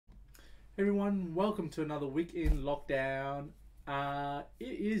Everyone, welcome to another week in lockdown.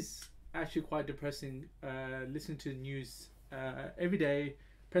 It is actually quite depressing listening to the news every day.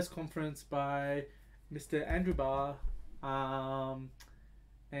 Press conference by Mr. Andrew Barr, um,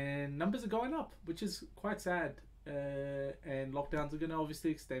 and numbers are going up, which is quite sad. And lockdowns are going to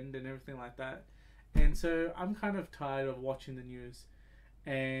obviously extend and everything like that. And so I'm kind of tired of watching the news,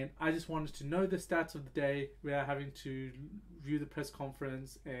 and I just wanted to know the stats of the day without having to view the press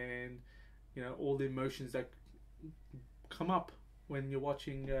conference and all the emotions that come up when you're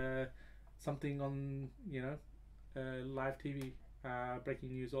watching something on live TV, breaking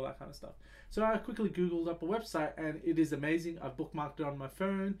news, all that kind of stuff. So I quickly googled up a website, and it is amazing. I've bookmarked it on my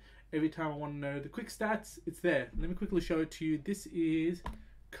phone. Every time I want to know the quick stats, it's there. Let me quickly show it to you. This is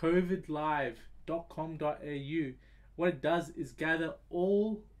covidlive.com.au. What it does is gather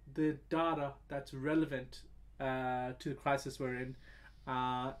all the data that's relevant to the crisis we're in,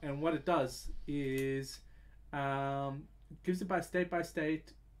 and what it does is gives it by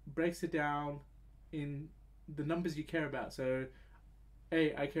state, breaks it down in the numbers you care about. So,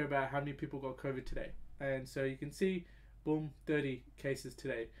 I care about how many people got COVID today, and so you can see, boom, 30 cases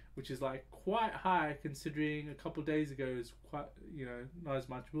today, which is like quite high considering a couple of days ago is quite not as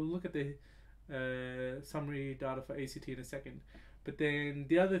much. We'll look at the summary data for ACT in a second, but then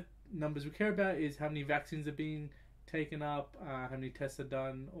the other numbers we care about is how many vaccines are being taken up, how many tests are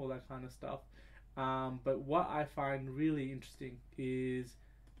done, all that kind of stuff. But what I find really interesting is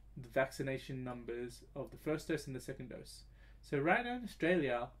the vaccination numbers of the first dose and the second dose. So right now in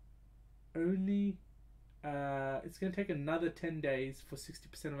Australia, only it's going to take another 10 days for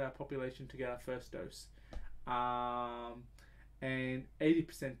 60% of our population to get our first dose, and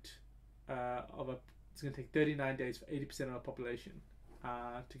 80% it's going to take 39 days for 80% of our population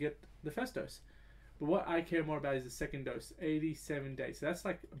to get the first dose. But what I care more about is the second dose, 87 days. So that's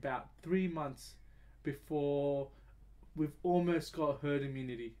like about 3 months before we've almost got herd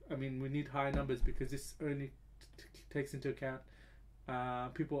immunity. I mean, we need high numbers because this only takes into account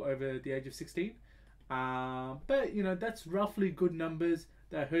people over the age of 16. But that's roughly good numbers.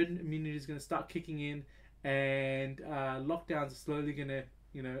 That herd immunity is going to start kicking in, and lockdowns are slowly going to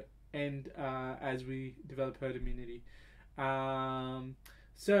end as we develop herd immunity.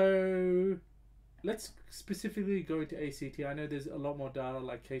 So let's specifically go into ACT. I know there's a lot more data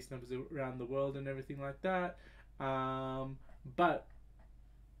like case numbers around the world and everything like that, but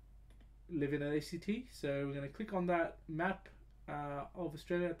live in ACT. So we're going to click on that map of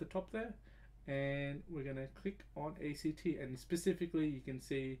Australia at the top there, and we're going to click on ACT, and specifically you can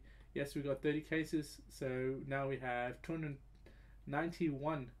see, yes, we got 30 cases. So now we have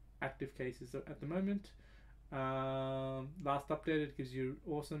 291 active cases at the moment. Last updated gives you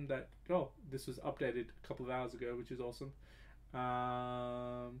awesome that this was updated a couple of hours ago, which is awesome.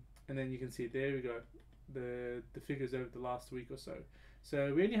 And then you can see, there we go, the figures over the last week or so.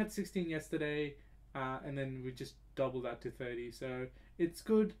 So we only had 16 yesterday, and then we just doubled that to 30. So it's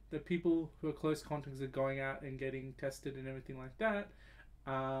good that people who are close contacts are going out and getting tested and everything like that.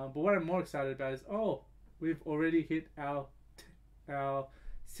 But what I'm more excited about is we've already hit our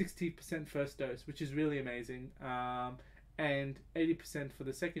 60% first dose, which is really amazing, and 80% for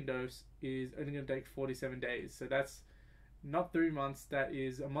the second dose is only going to take 47 days. So that's not 3 months, that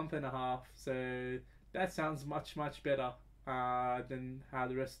is a month and a half. So that sounds much better than how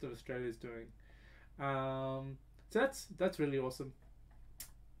the rest of Australia is doing. So that's really awesome.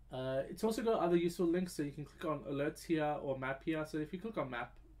 It's also got other useful links, so you can click on alerts here or map here. So if you click on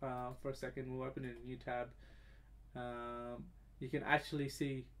map for a second, we'll open in a new tab. You can actually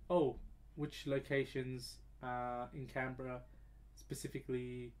see which locations in Canberra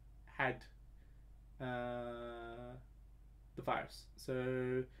specifically had the virus.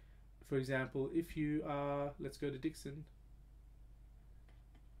 So for example, if you are, let's go to Dixon,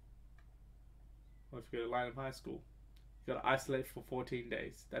 or if you go to Lynham High School, you got to isolate for 14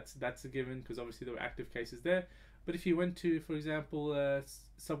 days. That's a given because obviously there were active cases there. But if you went to, for example,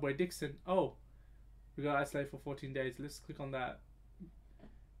 Subway Dixon, we got to isolate for 14 days. Let's click on that.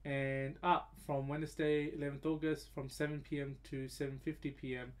 And from Wednesday 11th August from 7 p.m. to 7:50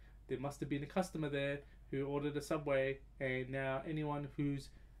 p.m. there must have been a customer there who ordered a Subway, and now anyone who's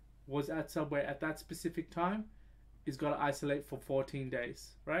was at Subway at that specific time is got to isolate for 14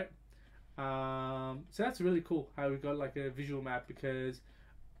 days, right? So that's really cool how we got like a visual map, because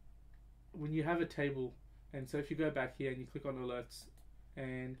when you have a table, and so if you go back here and you click on alerts,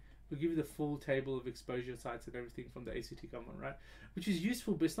 and we'll give you the full table of exposure sites and everything from the ACT government, right? Which is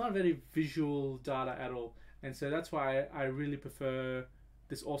useful, but it's not very visual data at all. And so that's why I really prefer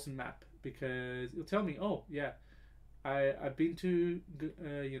this awesome map, because it'll tell me, I've been to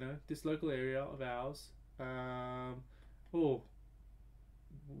this local area of ours. Oh,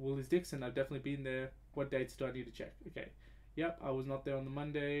 Woolies Dixon. I've definitely been there. What dates do I need to check? Okay. Yep, I was not there on the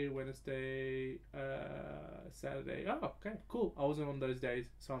Monday, Wednesday, Saturday. Oh, okay, cool. I wasn't on those days,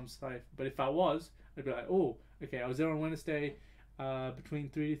 so I'm safe. But if I was, I'd be like, oh, okay, I was there on Wednesday, between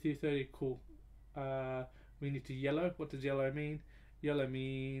 3 to 3:30. Cool. We need to yellow. What does yellow mean? Yellow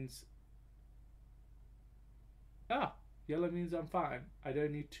means ah, yellow means I'm fine. I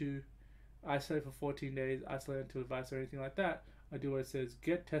don't need to isolate for 14 days, isolate until advice or anything like that. I do what it says: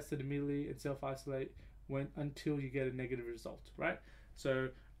 get tested immediately and self isolate when until you get a negative result. Right. So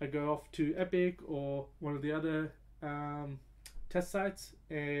I go off to Epic or one of the other test sites,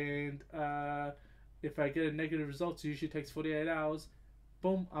 and if I get a negative result, it usually takes 48 hours.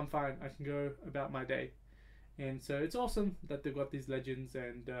 Boom, I'm fine. I can go about my day. And so it's awesome that they've got these legends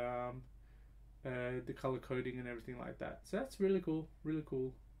and the color coding and everything like that. So that's really cool, really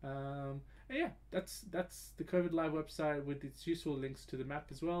cool. And yeah, that's the COVID Live website with its useful links to the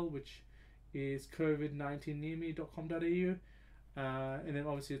map as well, which is covid19nearme.com.au. And then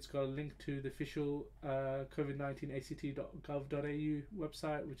obviously it's got a link to the official covid19act.gov.au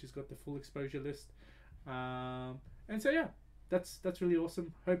website, which has got the full exposure list. And so yeah, that's really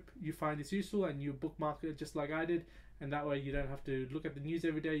awesome. Hope you find this useful and you bookmark it just like I did, and that way you don't have to look at the news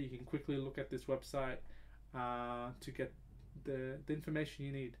every day. You can quickly look at this website to get the information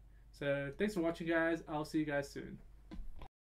you need. So thanks for watching, guys. I'll see you guys soon.